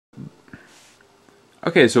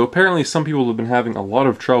Okay, so apparently some people have been having a lot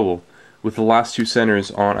of trouble with the last two centers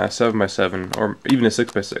on a 7x7 or even a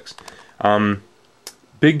 6x6.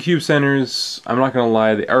 Big cube centers, I'm not going to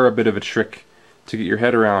lie, they are a bit of a trick to get your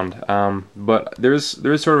head around, but there's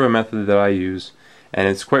sort of a method that I use, and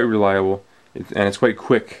it's quite reliable, and it's quite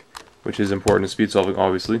quick, which is important to speed solving,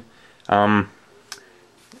 obviously. And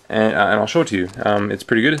I'll show it to you. It's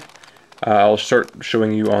pretty good. I'll start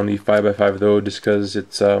showing you on the 5x5 though, just because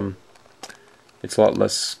it's a lot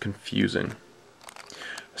less confusing.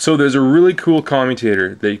 So there's a really cool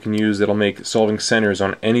commutator that you can use that'll make solving centers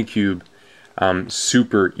on any cube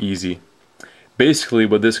super easy. Basically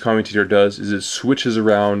what this commutator does is it switches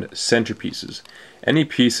around center pieces. Any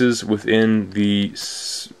pieces within the,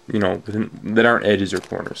 that aren't edges or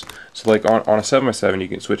corners. So like on a 7x7 you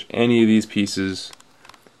can switch any of these pieces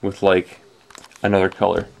with like another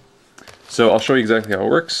color. So I'll show you exactly how it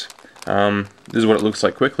works. This is what it looks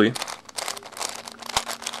like quickly.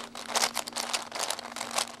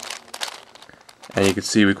 And you can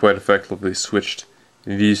see we quite effectively switched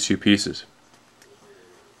these two pieces.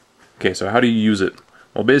 Okay, so how do you use it?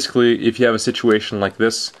 Well, basically, if you have a situation like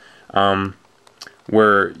this,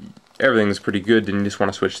 where everything is pretty good and you just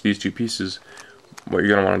want to switch these two pieces, what you're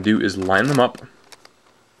going to want to do is line them up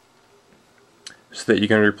so that you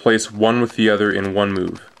can replace one with the other in one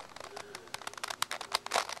move.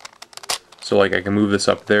 So like I can move this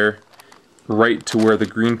up there, right to where the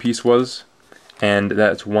green piece was, and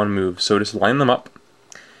that's one move. So just line them up,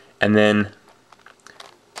 and then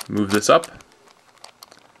move this up,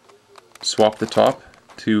 swap the top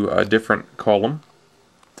to a different column,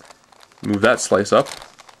 move that slice up,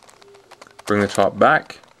 bring the top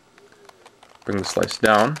back, bring the slice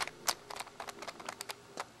down,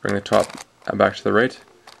 bring the top back to the right,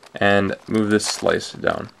 and move this slice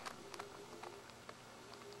down.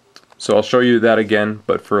 So I'll show you that again,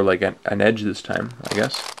 but for like an edge this time, I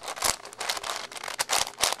guess.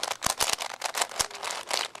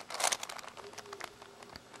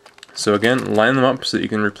 So again, line them up so that you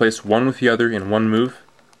can replace one with the other in one move.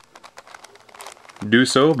 Do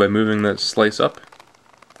so by moving the slice up.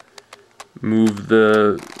 Move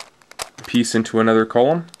the piece into another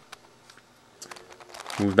column.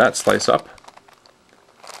 Move that slice up.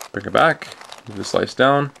 Bring it back. Move the slice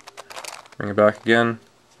down. Bring it back again.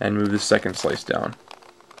 And move the second slice down.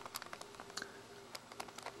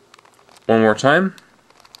 One more time.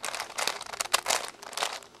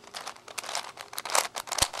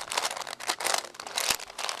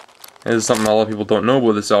 And this is something a lot of people don't know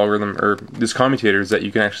about this algorithm, or this commutator, is that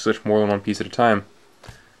you can actually switch more than one piece at a time.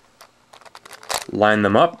 Line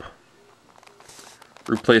them up.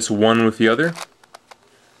 Replace one with the other.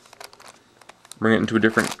 Bring it into a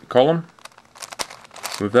different column.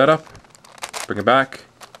 Move that up. Bring it back.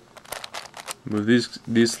 Move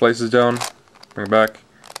these slices down, bring it back,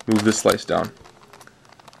 move this slice down.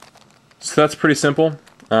 So that's pretty simple,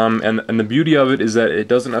 and the beauty of it is that it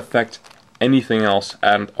doesn't affect anything else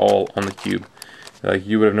at all on the cube. Like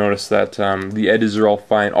you would have noticed that the edges are all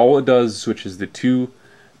fine. All it does is switches the two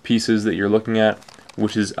pieces that you're looking at,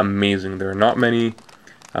 which is amazing. There are not many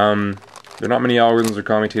algorithms or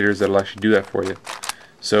commutators that'll actually do that for you.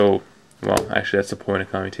 So, well, actually that's the point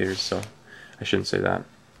of commutators, so I shouldn't say that.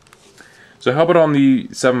 So how about on the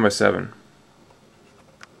 7x7?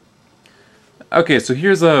 Okay, so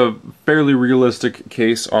here's a fairly realistic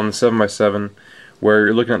case on the 7x7 where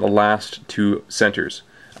you're looking at the last two centers.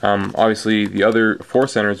 Obviously the other four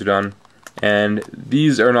centers are done, and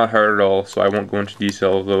these are not hard at all, so I won't go into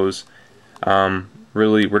detail of those.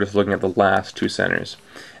 Really, we're just looking at the last two centers.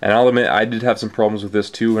 And I'll admit, I did have some problems with this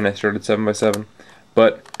too when I started 7x7,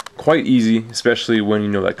 but quite easy, especially when you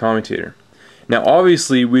know that commutator. Now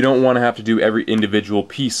obviously we don't want to have to do every individual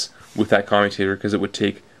piece with that commutator because it would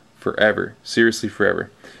take forever, seriously forever.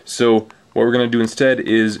 So what we're going to do instead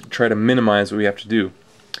is try to minimize what we have to do.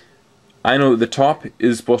 I know that the top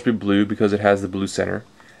is supposed to be blue because it has the blue center,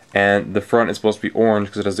 and the front is supposed to be orange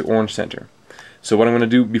because it has the orange center. So what I'm going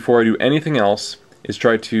to do before I do anything else is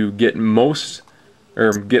try to get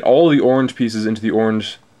get all the orange pieces into the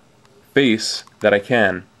orange face that I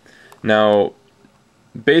can. Now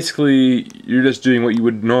basically, you're just doing what you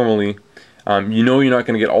would normally. You know you're not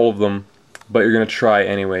going to get all of them, but you're going to try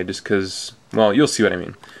anyway, just because, well, you'll see what I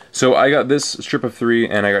mean. So I got this strip of 3,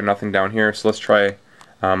 and I got nothing down here, so let's try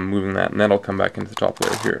moving that, and that'll come back into the top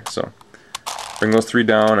layer here. So bring those 3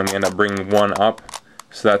 down, and we end up bringing 1 up.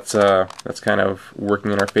 So that's kind of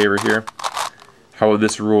working in our favor here. How about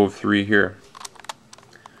this row of 3 here?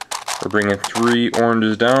 We're bringing 3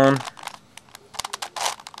 oranges down.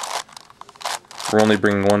 We're only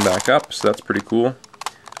bringing 1 back up, so that's pretty cool.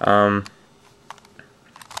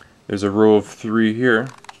 there's a row of 3 here.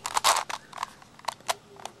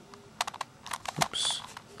 Oops.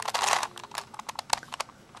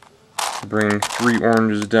 Bring 3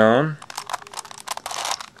 oranges down,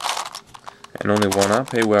 and only 1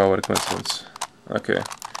 up. Hey, wow, what a coincidence. Okay,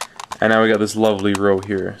 and now we got this lovely row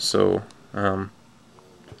here. So,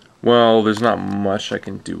 well, there's not much I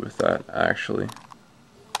can do with that, actually.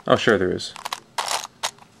 Oh, sure there is.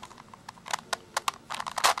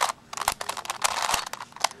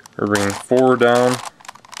 We're bringing 4 down,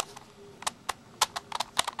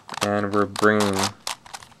 and we're bringing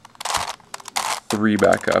 3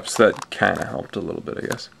 back up, so that kind of helped a little bit, I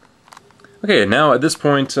guess. Okay, now at this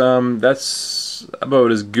point, that's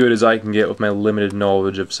about as good as I can get with my limited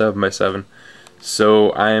knowledge of 7x7.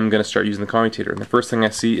 So I am going to start using the commutator. And the first thing I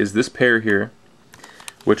see is this pair here,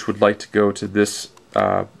 which would like to go to this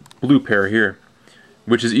blue pair here,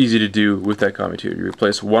 which is easy to do with that commutator. You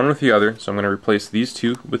replace one with the other, so I'm going to replace these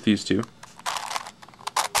 2 with these 2.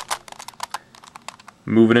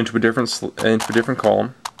 Move it into a different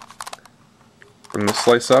column. Bring this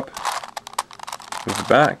slice up, move it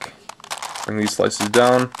back, bring these slices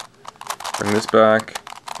down, bring this back,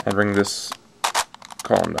 and bring this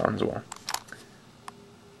column down as well.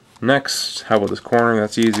 Next, how about this corner?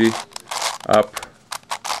 That's easy. Up,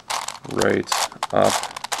 right, up,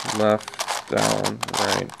 left, down,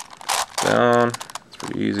 right, down. It's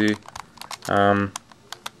pretty easy.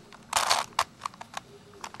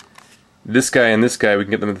 This guy and this guy, we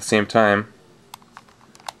can get them at the same time.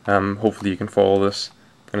 Hopefully you can follow this.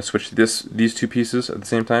 I'm going to switch these 2 pieces at the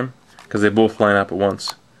same time, because they both line up at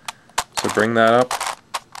once. So bring that up,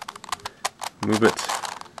 move it,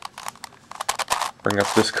 bring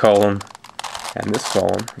up this column and this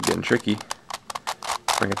column, getting tricky.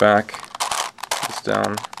 Bring it back, this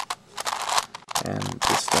down, and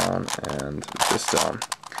this down, and this down.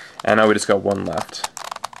 And now we just got 1 left.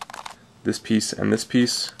 This piece and this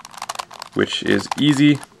piece, which is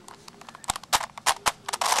easy.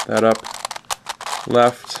 That up,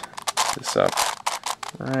 left, this up,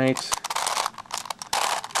 right,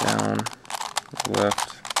 down,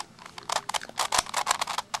 left,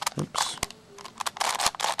 oops,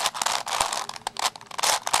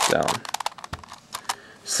 down.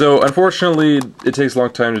 So unfortunately it takes a long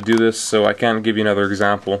time to do this, so I can't give you another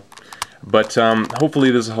example, but hopefully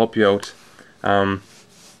this will help you out.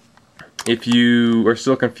 If you are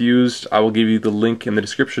still confused, I will give you the link in the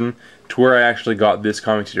description to where I actually got this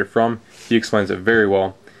commutator from. He explains it very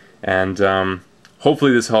well, and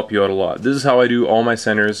hopefully this will help you out a lot. This is how I do all my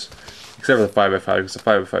centers, except for the 5x5, because the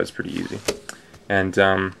 5x5 is pretty easy. And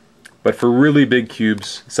but for really big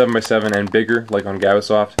cubes, 7x7 and bigger, like on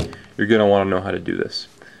Gabasoft, you're going to want to know how to do this.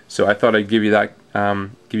 So I thought I'd give you that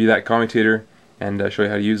commutator and show you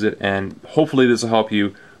how to use it, and hopefully this will help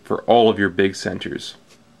you for all of your big centers.